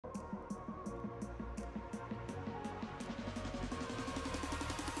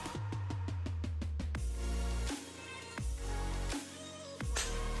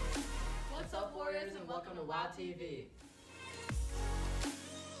welcome to WOW TV.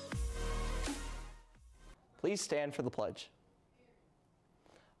 Please stand for the pledge.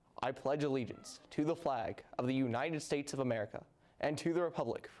 I pledge allegiance to the flag of the United States of America and to the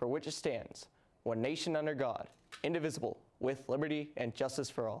republic for which it stands, one nation under God, indivisible, with liberty and justice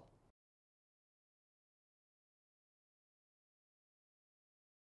for all.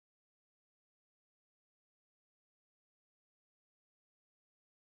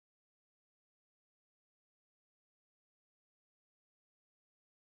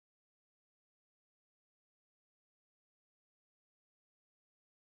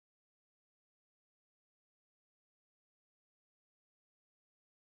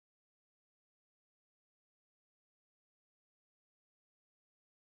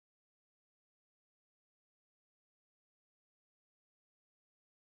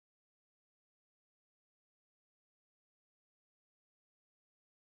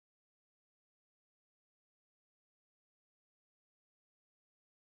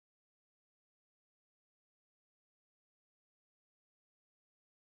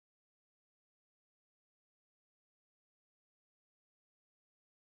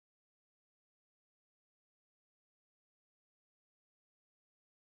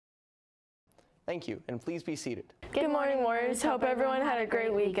 Thank you, and please be seated. Good morning, Warriors. Hope everyone had a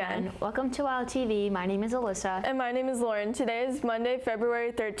great weekend. Welcome to WOW TV. My name is Alyssa. And my name is Lauren. Today is Monday,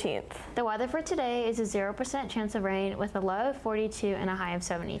 February 13th. The weather for today is a 0% chance of rain with a low of 42 and a high of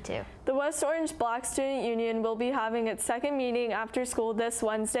 72. The West Orange Black Student Union will be having its second meeting after school this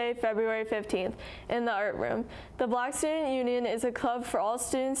Wednesday, February 15th, in the art room. The Black Student Union is a club for all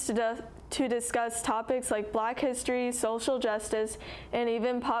students to discuss topics like Black history, social justice, and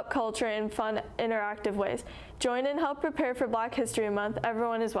even pop culture in fun, interactive ways. Join and help prepare for Black History Month.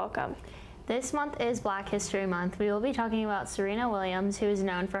 Everyone is welcome. This month is Black History Month. We will be talking about Serena Williams, who is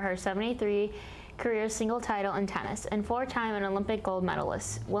known for her 73 career single title in tennis and 4-time an Olympic gold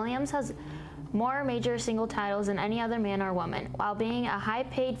medalist. Williams has more major single titles than any other man or woman, while being a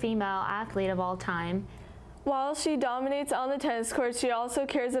high-paid female athlete of all time. While she dominates on the tennis court, she also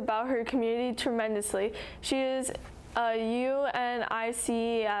cares about her community tremendously. She is a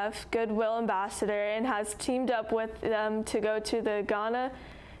UNICEF Goodwill Ambassador and has teamed up with them to go to Ghana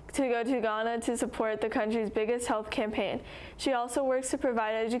to support the country's biggest health campaign. She also works to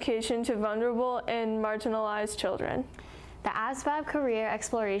provide education to vulnerable and marginalized children. The ASVAB Career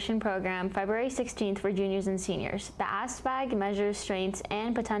Exploration Program, February 16th for juniors and seniors. The ASVAB measures strengths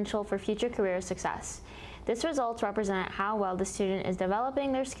and potential for future career success. These results represent how well the student is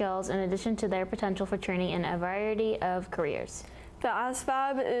developing their skills in addition to their potential for training in a variety of careers. The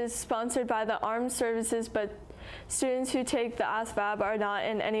ASVAB is sponsored by the Armed Services, but students who take the ASVAB are not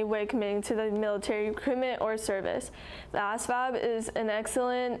in any way committing to the military recruitment or service. The ASVAB is an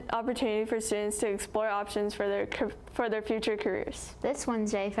excellent opportunity for students to explore options for their future careers. This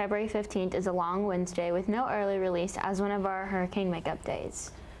Wednesday, February 15th, is a long Wednesday with no early release as one of our hurricane makeup days.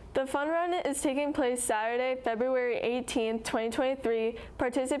 The fun run is taking place Saturday, February 18th, 2023.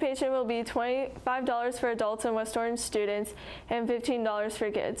 Participation will be $25 for adults and West Orange students and $15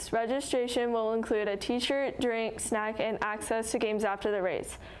 for kids. Registration will include a t-shirt, drink, snack, and access to games after the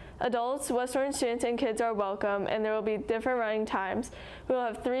race. Adults, West Orange students, and kids are welcome, and there will be different running times. We will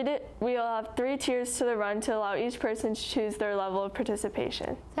have three tiers to the run to allow each person to choose their level of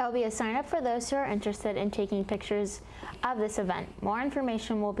participation. There will be a sign up for those who are interested in taking pictures of this event. More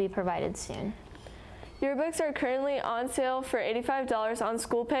information will be provided soon. Yearbooks are currently on sale for $85 on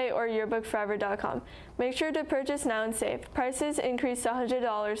SchoolPay or yearbookforever.com. Make sure to purchase now and save. Prices increased to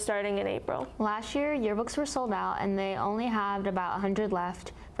 $100 starting in April. Last year, yearbooks were sold out and they only had about 100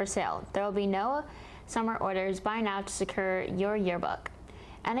 left for sale. There will be no summer orders. Buy now to secure your yearbook.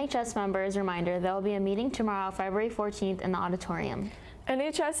 NHS members, reminder, there will be a meeting tomorrow, February 14th in the auditorium.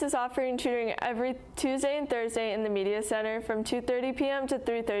 NHS is offering tutoring every Tuesday and Thursday in the Media Center from 2:30 p.m. to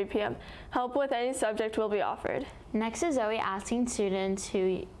 3:30 p.m. Help with any subject will be offered. Next is Zoe asking students,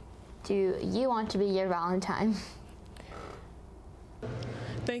 who do you want to be your Valentine?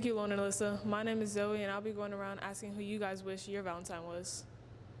 Thank you, Lauren and Alyssa. My name is Zoe, and I'll be going around asking who you guys wish your Valentine was.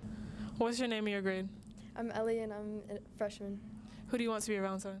 What's your name and your grade? I'm Ellie, and I'm a freshman. Who do you want to be your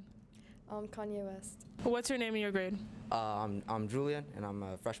Valentine? Kanye West. What's your name and your grade? I'm Julian, and I'm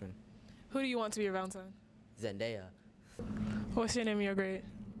a freshman. Who do you want to be your Valentine? Zendaya. What's your name and your grade?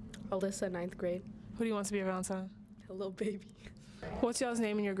 Alyssa, 9th grade. Who do you want to be your Valentine? Hello, baby. What's y'all's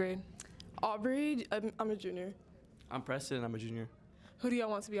name and your grade? Aubrey, I'm a junior. I'm Preston, I'm a junior. Who do y'all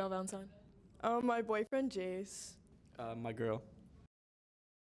want to be your Valentine? My boyfriend, Jace. My girl.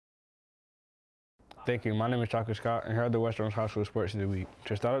 Thank you. My name is Chaka Scott, and here are the West Orange High School Sports of the Week.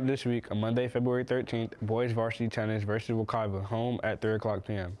 To start up this week, on Monday, February 13th, boys varsity tennis versus Wekiva, home at 3 o'clock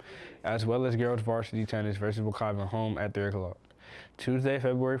p.m., as well as girls varsity tennis versus Wekiva, home at 3 o'clock. Tuesday,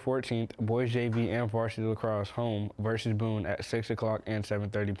 February 14th, boys JV and varsity lacrosse, home versus Boone at 6 o'clock and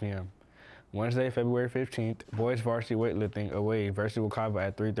 7:30 p.m. Wednesday, February 15th, boys varsity weightlifting away versus Wekiva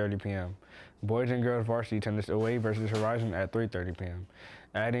at 3:30 p.m. Boys and girls varsity tennis away versus Horizon at 3:30 p.m.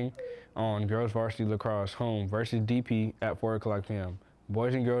 Adding on girls varsity lacrosse, home versus DP at 4 o'clock p.m.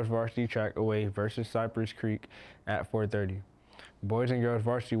 Boys and girls varsity track away versus Cypress Creek at 4:30. Boys and girls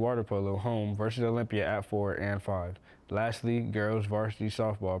varsity water polo, home versus Olympia at 4 and 5. Lastly, girls varsity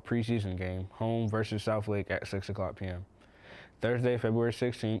softball preseason game, home versus Southlake at 6 o'clock p.m. Thursday, February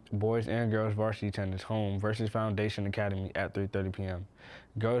 16th, boys and girls varsity tennis, home versus Foundation Academy at 3:30 p.m.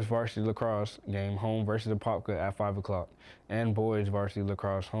 Girls varsity lacrosse game, home versus Apopka at 5 o'clock. And boys varsity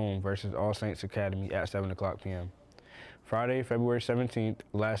lacrosse, home versus All Saints Academy at 7 o'clock p.m. Friday, February 17th,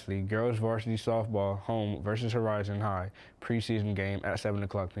 lastly, girls varsity softball, home versus Horizon High preseason game at 7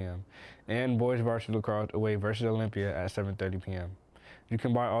 o'clock p.m. And boys varsity lacrosse away versus Olympia at 7:30 p.m. You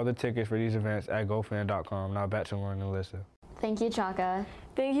can buy all the tickets for these events at gofan.com. Now back to Lauren and Alyssa. Thank you, Chaka.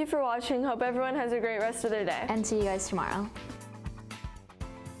 Thank you for watching. Hope everyone has a great rest of their day. And see you guys tomorrow.